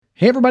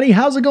Hey everybody,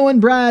 how's it going?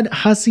 Brad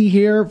Hussey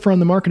here from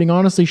the Marketing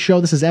Honestly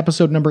Show. This is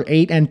episode number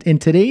 8, and in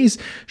today's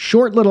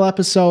short little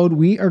episode,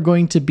 we are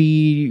going to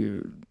be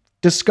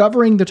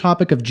discovering the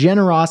topic of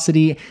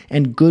generosity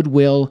and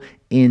goodwill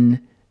in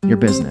your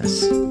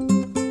business.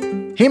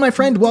 Hey my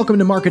friend, welcome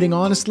to Marketing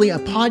Honestly, a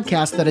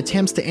podcast that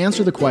attempts to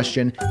answer the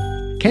question,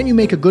 can you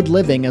make a good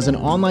living as an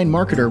online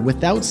marketer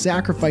without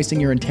sacrificing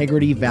your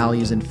integrity,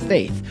 values, and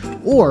faith?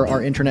 Or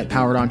are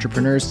internet-powered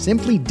entrepreneurs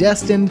simply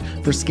destined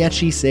for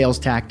sketchy sales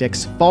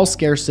tactics, false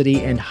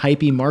scarcity, and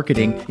hypey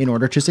marketing in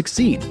order to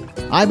succeed?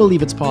 I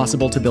believe it's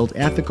possible to build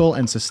ethical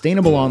and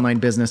sustainable online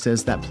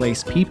businesses that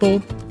place people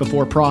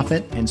before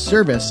profit and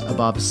service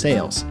above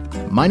sales.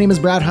 My name is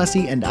Brad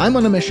Hussey, and I'm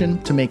on a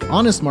mission to make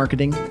honest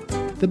marketing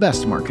the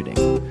best marketing.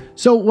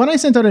 So when I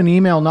sent out an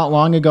email not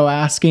long ago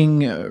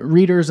asking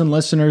readers and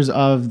listeners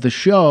of the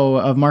show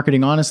of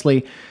Marketing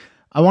Honestly,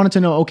 I wanted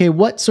to know, okay,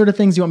 what sort of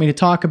things do you want me to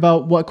talk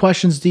about? What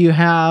questions do you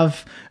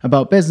have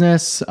about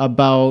business,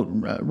 about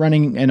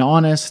running an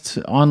honest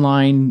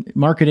online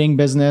marketing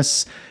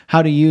business,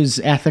 how to use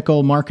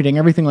ethical marketing,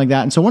 everything like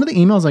that. And so one of the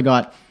emails I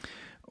got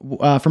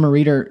from a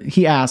reader,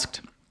 he asked,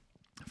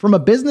 from a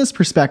business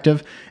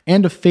perspective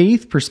and a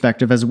faith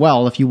perspective as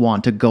well, if you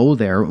want to go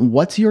there,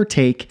 what's your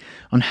take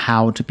on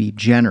how to be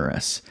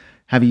generous?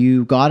 Have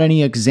you got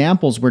any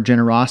examples where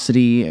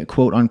generosity,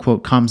 quote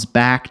unquote, comes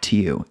back to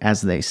you,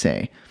 as they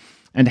say?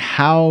 And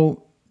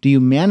how do you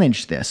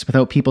manage this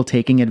without people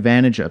taking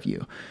advantage of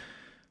you?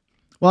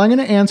 Well, I'm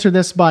going to answer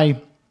this by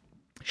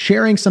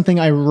sharing something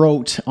I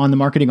wrote on the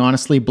Marketing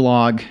Honestly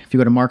blog. If you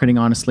go to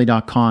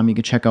marketinghonestly.com, you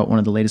can check out one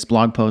of the latest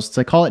blog posts.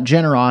 I call it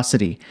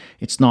Generosity.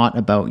 It's not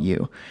about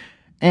you.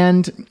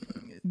 And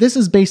this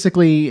is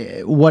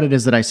basically what it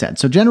is that I said.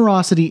 So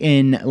generosity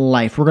in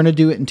life, we're going to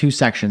do it in two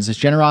sections. It's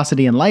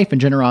generosity in life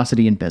and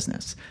generosity in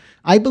business.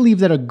 I believe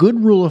that a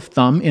good rule of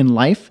thumb in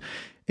life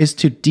is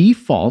to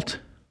default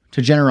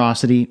to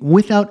generosity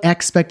without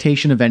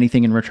expectation of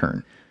anything in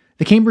return.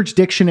 The Cambridge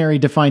Dictionary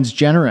defines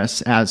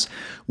generous as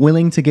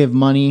willing to give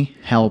money,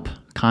 help,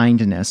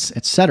 kindness,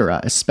 etc.,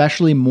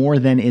 especially more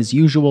than is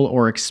usual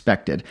or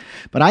expected.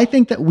 But I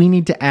think that we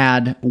need to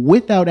add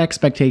without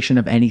expectation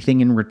of anything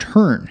in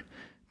return,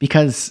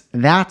 because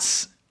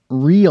that's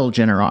real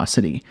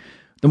generosity.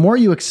 The more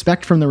you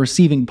expect from the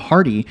receiving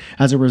party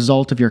as a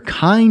result of your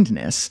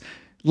kindness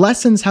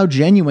lessens how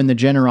genuine the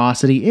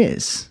generosity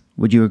is.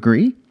 Would you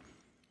agree?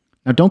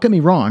 Now, don't get me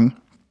wrong.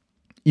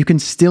 You can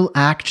still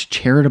act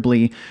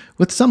charitably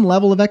with some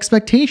level of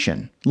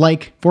expectation.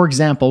 Like, for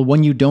example,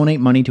 when you donate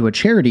money to a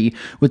charity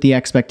with the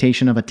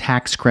expectation of a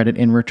tax credit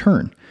in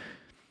return.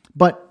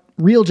 But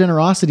real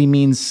generosity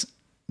means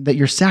that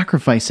you're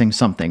sacrificing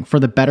something for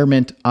the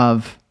betterment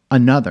of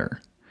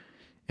another.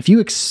 If you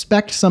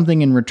expect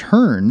something in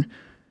return,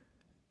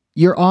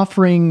 you're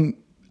offering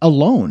a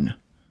loan,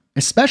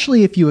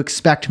 especially if you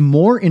expect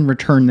more in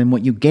return than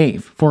what you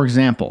gave. For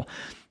example,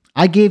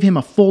 I gave him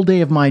a full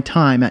day of my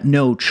time at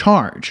no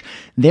charge.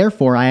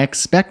 Therefore, I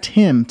expect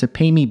him to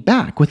pay me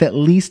back with at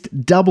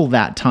least double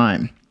that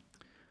time.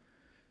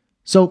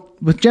 So,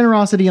 with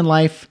generosity in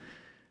life,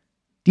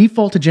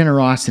 default to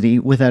generosity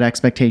without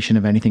expectation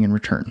of anything in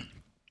return.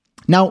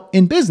 Now,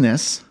 in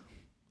business,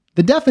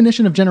 the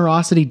definition of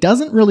generosity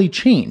doesn't really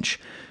change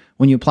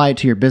when you apply it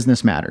to your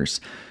business matters.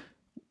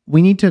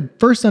 We need to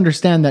first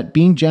understand that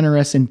being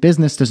generous in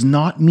business does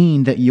not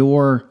mean that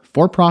your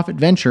for-profit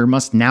venture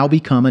must now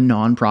become a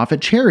nonprofit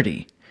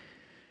charity.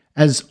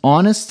 As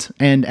honest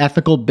and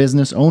ethical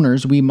business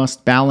owners, we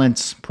must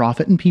balance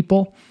profit and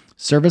people,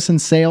 service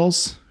and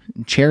sales,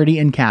 charity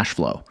and cash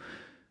flow.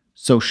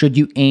 So should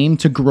you aim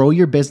to grow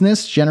your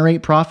business,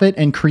 generate profit,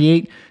 and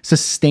create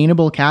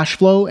sustainable cash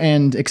flow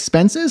and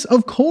expenses?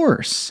 Of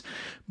course.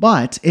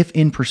 But if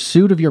in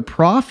pursuit of your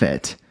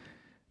profit,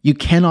 you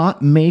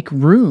cannot make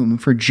room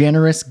for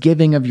generous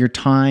giving of your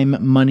time,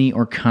 money,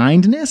 or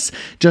kindness,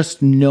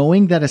 just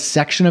knowing that a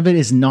section of it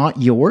is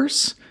not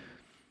yours,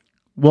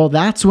 well,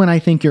 that's when I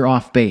think you're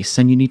off base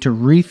and you need to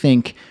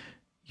rethink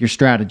your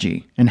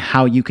strategy and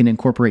how you can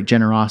incorporate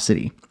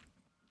generosity.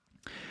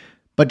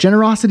 But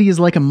generosity is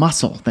like a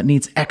muscle that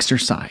needs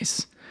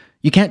exercise.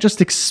 You can't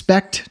just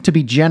expect to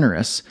be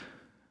generous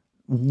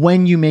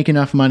when you make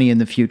enough money in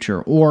the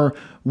future, or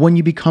when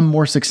you become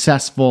more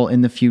successful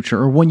in the future,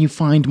 or when you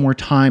find more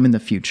time in the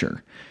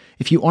future.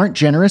 If you aren't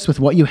generous with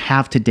what you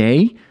have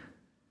today,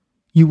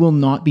 you will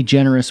not be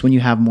generous when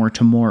you have more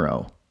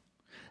tomorrow.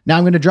 Now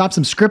I'm going to drop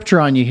some scripture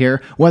on you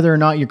here. Whether or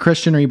not you're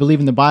Christian or you believe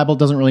in the Bible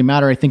doesn't really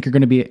matter. I think you're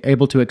going to be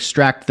able to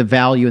extract the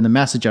value and the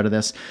message out of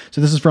this.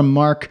 So this is from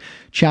Mark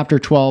chapter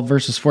 12,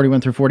 verses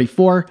 41 through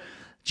 44.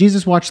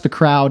 Jesus watched the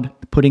crowd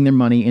putting their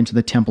money into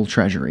the temple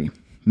treasury.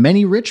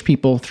 Many rich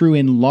people threw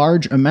in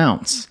large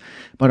amounts,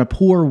 but a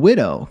poor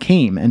widow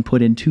came and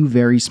put in 2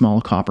 very small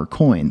copper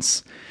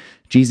coins.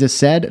 Jesus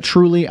said,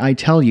 "Truly, I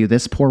tell you,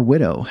 this poor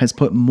widow has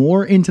put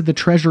more into the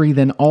treasury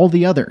than all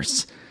the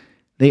others.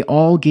 They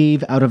all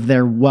gave out of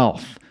their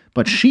wealth,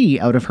 but she,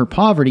 out of her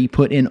poverty,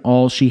 put in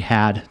all she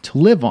had to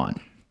live on."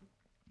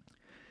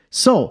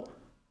 So,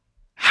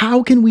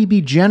 how can we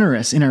be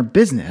generous in our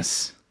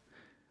business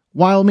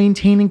while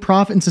maintaining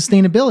profit and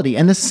sustainability.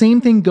 And the same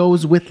thing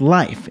goes with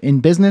life, in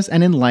business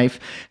and in life.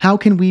 How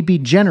can we be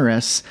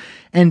generous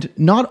and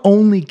not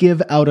only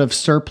give out of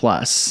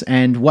surplus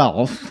and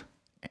wealth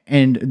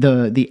and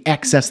the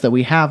excess that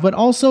we have, but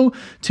also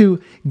to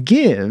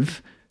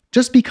give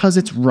just because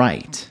it's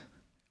right,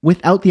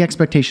 without the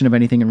expectation of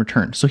anything in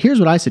return. So here's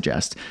what I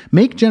suggest.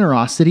 Make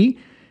generosity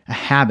a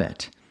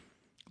habit.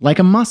 Like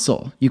a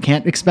muscle. You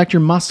can't expect your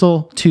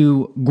muscle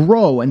to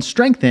grow and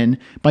strengthen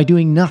by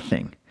doing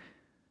nothing.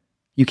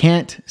 You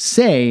can't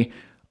say,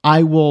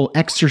 I will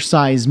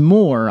exercise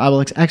more, I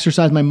will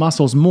exercise my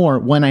muscles more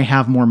when I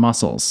have more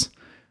muscles.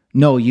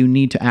 No, you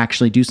need to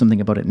actually do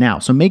something about it now.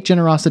 So make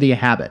generosity a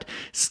habit.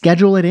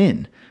 Schedule it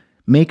in.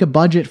 Make a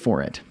budget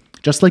for it.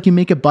 Just like you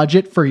make a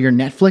budget for your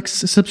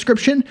Netflix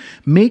subscription,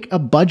 make a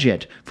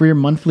budget for your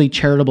monthly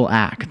charitable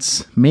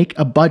acts. Make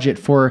a budget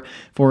for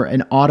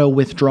an auto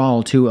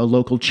withdrawal to a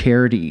local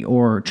charity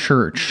or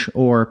church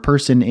or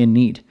person in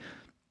need.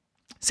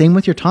 Same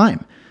with your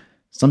time.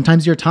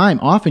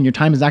 Often your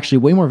time is actually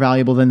way more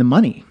valuable than the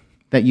money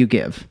that you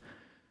give.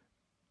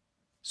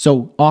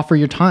 So offer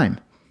your time.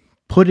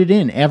 Put it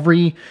in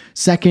every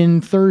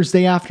second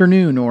Thursday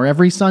afternoon or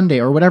every Sunday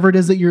or whatever it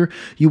is that you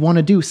want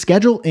to do.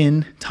 Schedule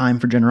in time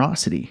for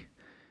generosity.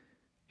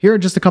 Here are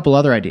just a couple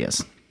other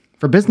ideas.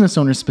 For business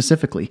owners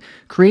specifically,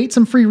 create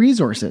some free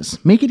resources.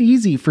 Make it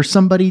easy for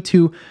somebody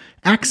to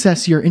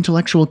access your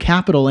intellectual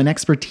capital and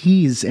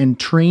expertise and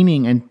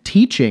training and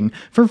teaching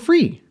for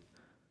free.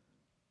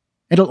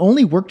 It'll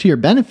only work to your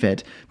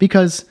benefit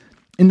because,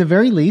 in the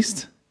very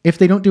least, if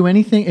they don't do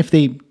anything, if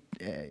they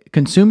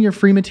consume your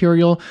free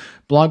material,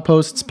 blog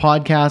posts,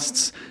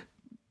 podcasts,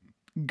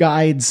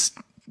 guides,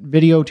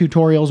 video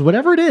tutorials,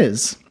 whatever it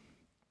is,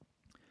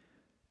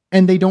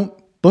 and they don't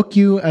book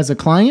you as a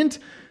client,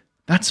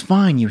 that's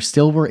fine. You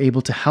still were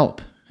able to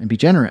help and be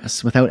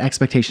generous without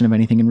expectation of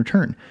anything in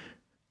return.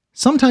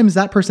 Sometimes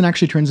that person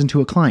actually turns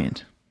into a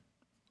client.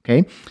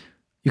 Okay?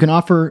 You can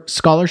offer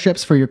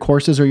scholarships for your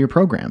courses or your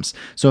programs.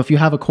 So if you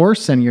have a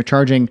course and you're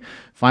charging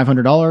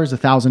 $500,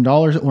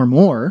 $1,000 or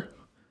more,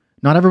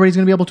 not everybody's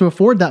going to be able to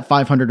afford that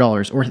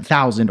 $500 or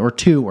 $1,000 or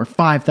 $2,000 or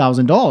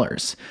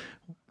 $5,000,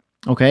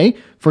 okay,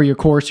 for your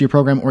course, your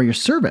program, or your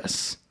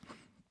service.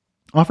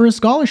 Offer a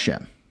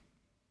scholarship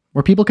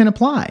where people can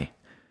apply.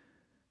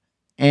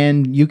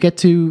 And you get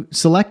to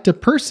select a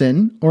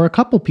person or a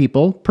couple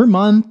people per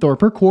month or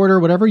per quarter,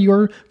 whatever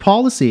your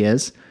policy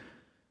is,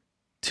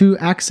 to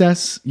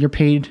access your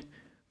paid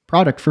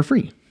product for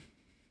free.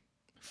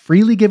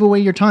 Freely give away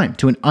your time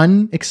to an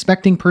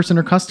unexpecting person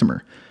or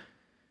customer.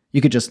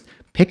 You could just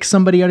pick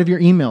somebody out of your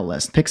email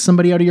list, pick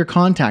somebody out of your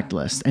contact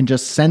list, and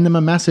just send them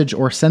a message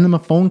or send them a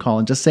phone call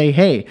and just say,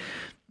 hey,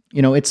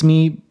 it's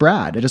me,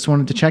 Brad. I just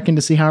wanted to check in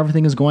to see how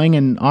everything is going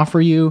and offer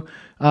you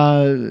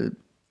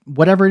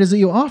whatever it is that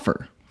you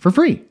offer for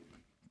free.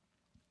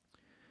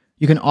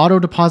 You can auto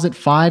deposit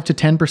 5 to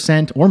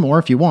 10% or more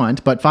if you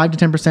want, but 5 to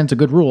 10% is a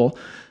good rule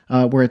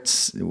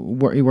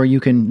where you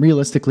can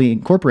realistically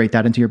incorporate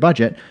that into your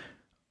budget.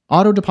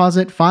 Auto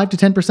deposit 5 to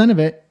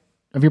 10%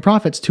 of your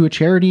profits to a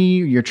charity,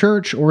 your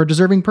church, or a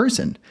deserving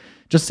person.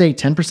 Just say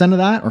 10% of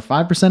that or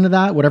 5% of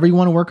that, whatever you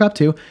want to work up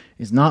to,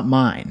 is not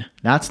mine.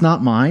 That's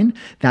not mine.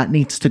 That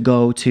needs to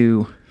go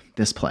to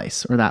this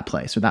place or that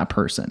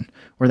person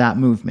or that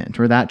movement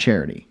or that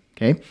charity.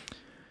 Okay?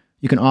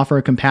 You can offer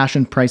a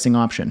compassion pricing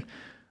option.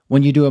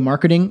 When you do a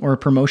marketing or a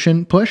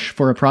promotion push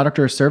for a product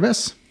or a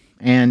service,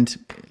 and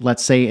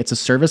let's say it's a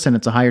service and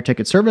it's a higher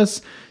ticket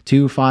service,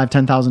 $2,000,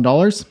 $5,000,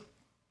 $10,000,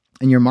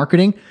 and you're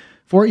marketing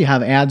for it, you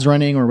have ads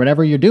running or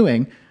whatever you're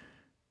doing,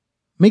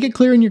 make it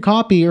clear in your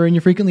copy or in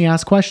your frequently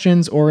asked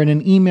questions or in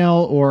an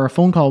email or a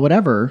phone call,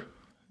 whatever,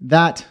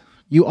 that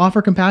you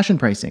offer compassion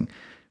pricing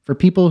for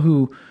people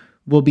who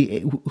would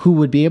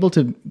be able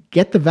to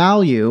get the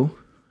value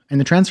and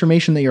the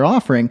transformation that you're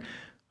offering,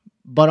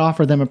 but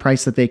offer them a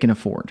price that they can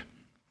afford.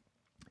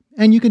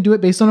 And you can do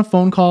it based on a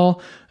phone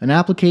call, an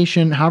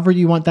application, however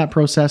you want that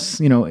process,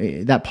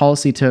 that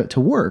policy to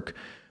work,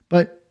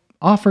 but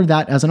offer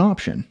that as an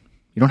option.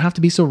 You don't have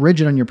to be so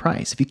rigid on your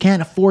price. If you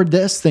can't afford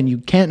this, then you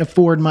can't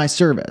afford my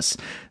service.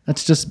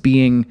 That's just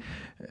being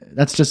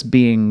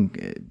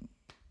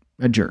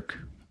a jerk.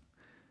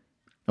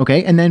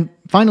 Okay, and then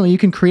finally, you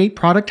can create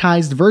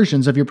productized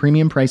versions of your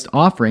premium priced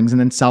offerings and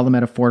then sell them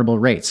at affordable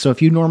rates. So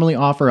if you normally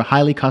offer a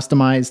highly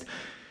customized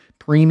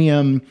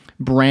premium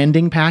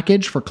branding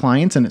package for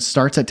clients and it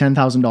starts at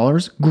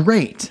 $10,000,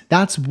 great.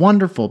 That's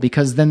wonderful,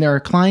 because then there are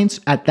clients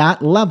at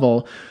that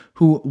level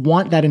who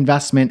want that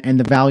investment and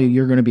the value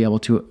you're going to be able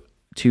to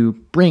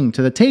bring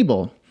to the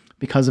table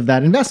because of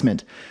that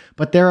investment.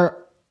 But there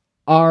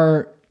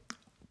are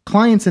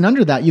clients, and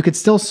under that you could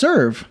still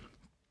serve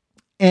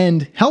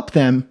and help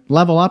them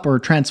level up or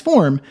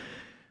transform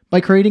by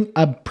creating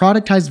a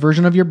productized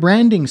version of your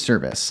branding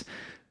service.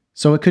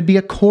 So it could be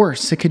a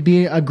course, it could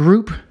be a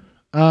group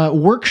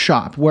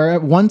workshop where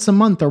once a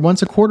month or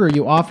once a quarter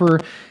you offer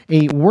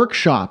a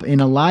workshop in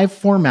a live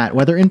format,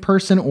 whether in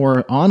person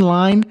or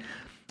online.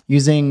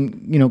 using,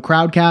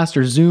 Crowdcast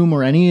or Zoom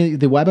or any of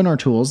the webinar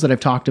tools that I've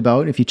talked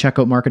about. If you check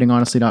out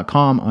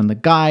marketinghonestly.com on the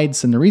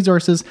guides and the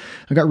resources,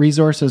 I've got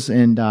resources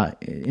and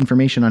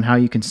information on how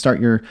you can start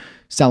your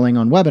selling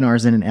on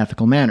webinars in an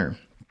ethical manner.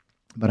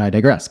 But I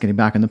digress. Getting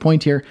back on the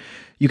point here,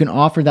 you can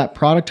offer that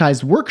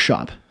productized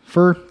workshop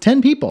for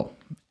 10 people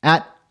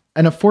at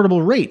an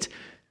affordable rate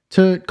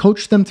to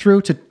coach them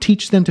through, to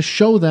teach them, to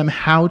show them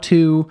how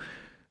to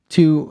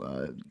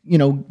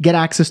get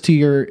access to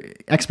your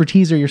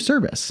expertise or your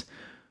service.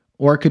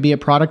 Or it could be a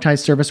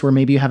productized service where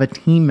maybe you have a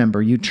team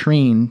member you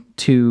train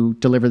to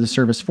deliver the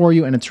service for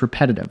you, and it's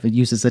repetitive. It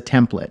uses a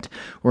template,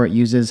 or it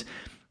uses,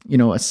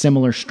 a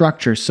similar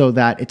structure so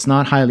that it's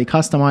not highly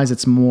customized.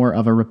 It's more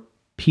of a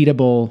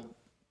repeatable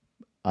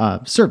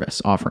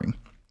service offering.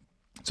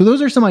 So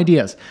those are some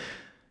ideas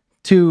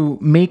to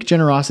make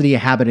generosity a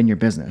habit in your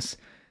business.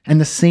 And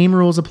the same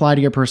rules apply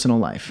to your personal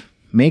life.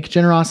 Make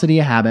generosity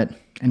a habit,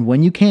 and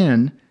when you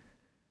can,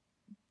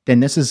 then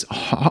this is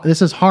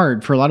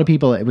hard for a lot of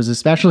people. It was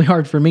especially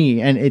hard for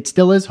me, and it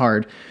still is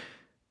hard.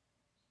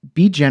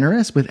 Be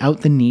generous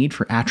without the need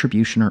for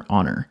attribution or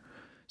honor.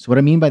 So what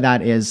I mean by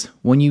that is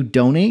when you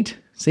donate,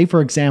 say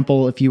for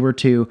example, if you were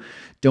to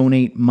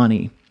donate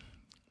money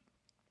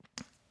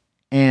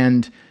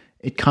and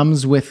it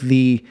comes with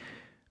the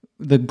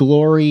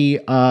glory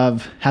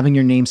of having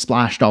your name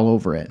splashed all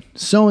over it.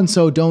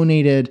 So-and-so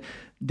donated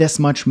this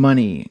much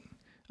money.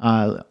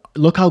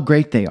 Look how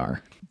great they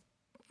are.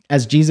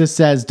 As Jesus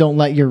says, don't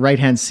let your right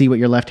hand see what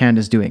your left hand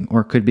is doing,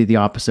 or it could be the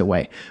opposite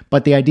way.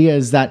 But the idea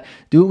is that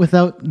do it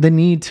without the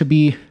need to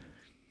be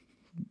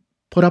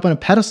put up on a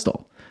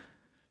pedestal.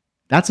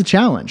 That's a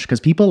challenge because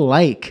people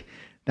like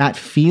that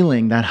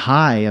feeling, that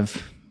high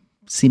of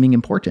seeming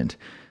important.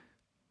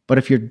 But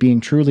if you're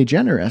being truly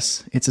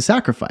generous, it's a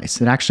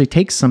sacrifice. It actually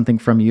takes something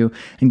from you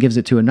and gives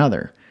it to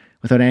another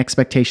without an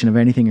expectation of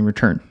anything in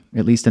return,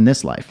 at least in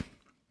this life.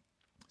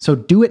 So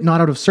do it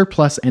not out of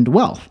surplus and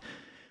wealth,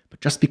 but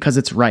just because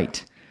it's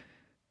right.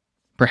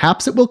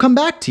 Perhaps it will come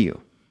back to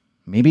you.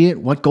 Maybe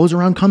what goes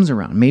around comes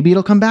around. Maybe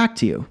it'll come back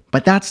to you.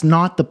 But that's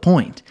not the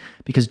point,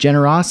 because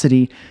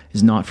generosity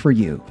is not for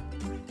you.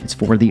 It's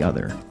for the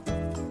other.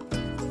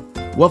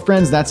 Well,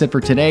 friends, that's it for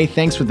today.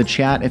 Thanks for the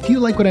chat. If you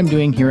like what I'm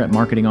doing here at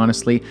Marketing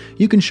Honestly,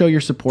 you can show your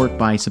support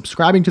by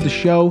subscribing to the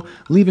show,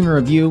 leaving a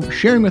review,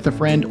 sharing with a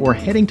friend, or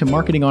heading to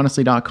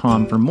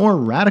marketinghonestly.com for more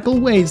radical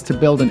ways to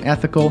build an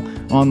ethical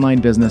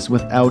online business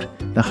without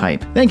the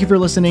hype. Thank you for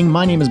listening.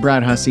 My name is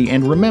Brad Hussey,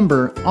 and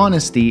remember,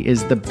 honesty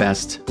is the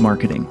best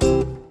marketing.